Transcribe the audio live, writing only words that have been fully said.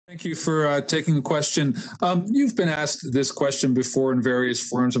Thank you for taking the question. You've been asked this question before in various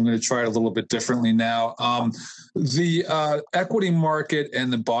forums. I'm going to try it a little bit differently now. The equity market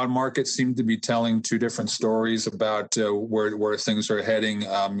and the bond market seem to be telling two different stories about where things are heading.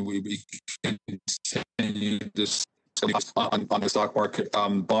 We continue to on the stock market,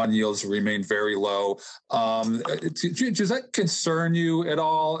 bond yields remain very low. Does that concern you at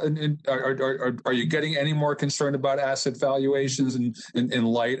all? And are you getting any more concerned about asset valuations in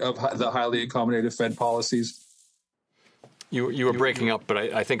light of the highly accommodative Fed policies? You were breaking up, but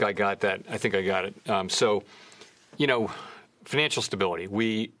I think I got that. I think I got it. So, financial stability.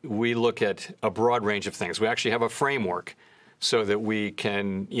 We look at a broad range of things. We actually have a framework so that we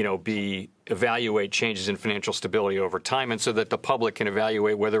can, evaluate changes in financial stability over time, and so that the public can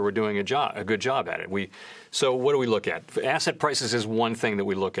evaluate whether we're doing a good job at it. So what do we look at? Asset prices is one thing that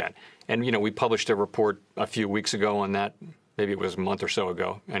we look at, and we published a report a few weeks ago on that. Maybe it was a month or so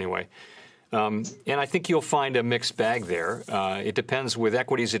ago. Anyway, and I think you'll find a mixed bag there. It depends with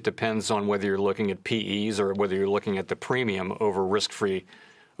equities. It depends on whether you're looking at PEs or whether you're looking at the premium over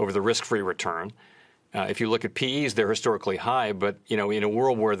the risk-free return. If you look at PEs, they're historically high, but in a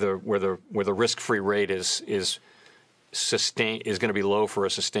world where the risk-free rate is going to be low for a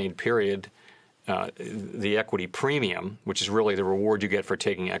sustained period, the equity premium, which is really the reward you get for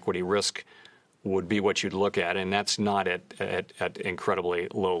taking equity risk, would be what you'd look at, and that's not at incredibly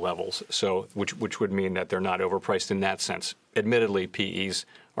low levels. So, which would mean that they're not overpriced in that sense. Admittedly, PEs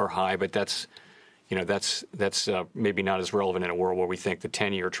are high, but that's maybe not as relevant in a world where we think the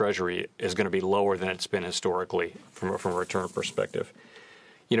 10-year Treasury is going to be lower than it's been historically from a return perspective.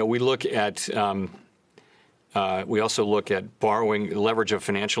 We look at we also look at borrowing leverage of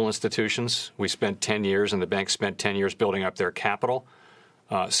financial institutions. We spent 10 years, and the banks spent 10 years building up their capital.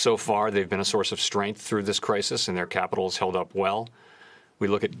 So far, they've been a source of strength through this crisis, and their capital has held up well. We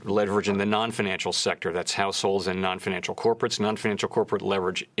look at leverage in the non-financial sector. That's households and non-financial corporates. Non-financial corporate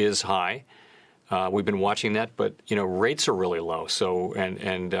leverage is high. We've been watching that, but rates are really low. So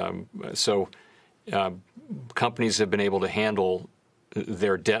companies have been able to handle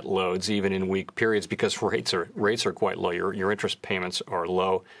their debt loads even in weak periods because rates are quite low. Your interest payments are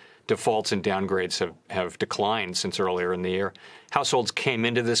low. Defaults and downgrades have declined since earlier in the year. Households came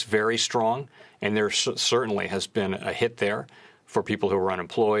into this very strong, and there certainly has been a hit there for people who are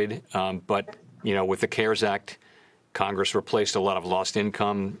unemployed. But with the CARES Act, Congress replaced a lot of lost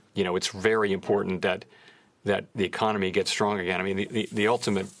income. It's very important that the economy gets strong again. I mean, the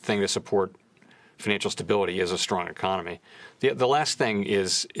ultimate thing to support financial stability is a strong economy. The last thing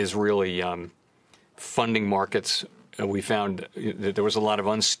is really funding markets. We found that there was a lot of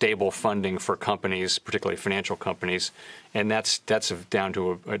unstable funding for companies, particularly financial companies, and that's down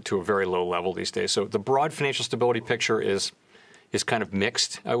to a very low level these days. So the broad financial stability picture is kind of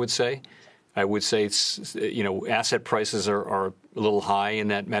mixed, I would say. I would say it's, asset prices are a little high in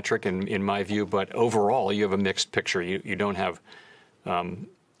that metric, in my view. But overall, you have a mixed picture. You don't have, a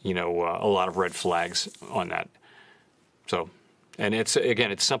lot of red flags on that. So, and it's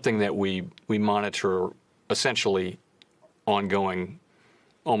something that we monitor essentially ongoing,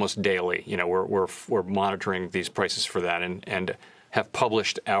 almost daily. We're monitoring these prices for that, and have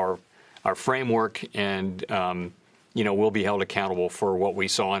published our framework and. We'll be held accountable for what we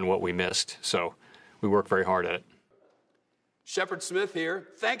saw and what we missed. So we work very hard at it. Shepard Smith here.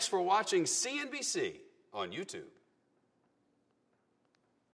 Thanks for watching CNBC on YouTube.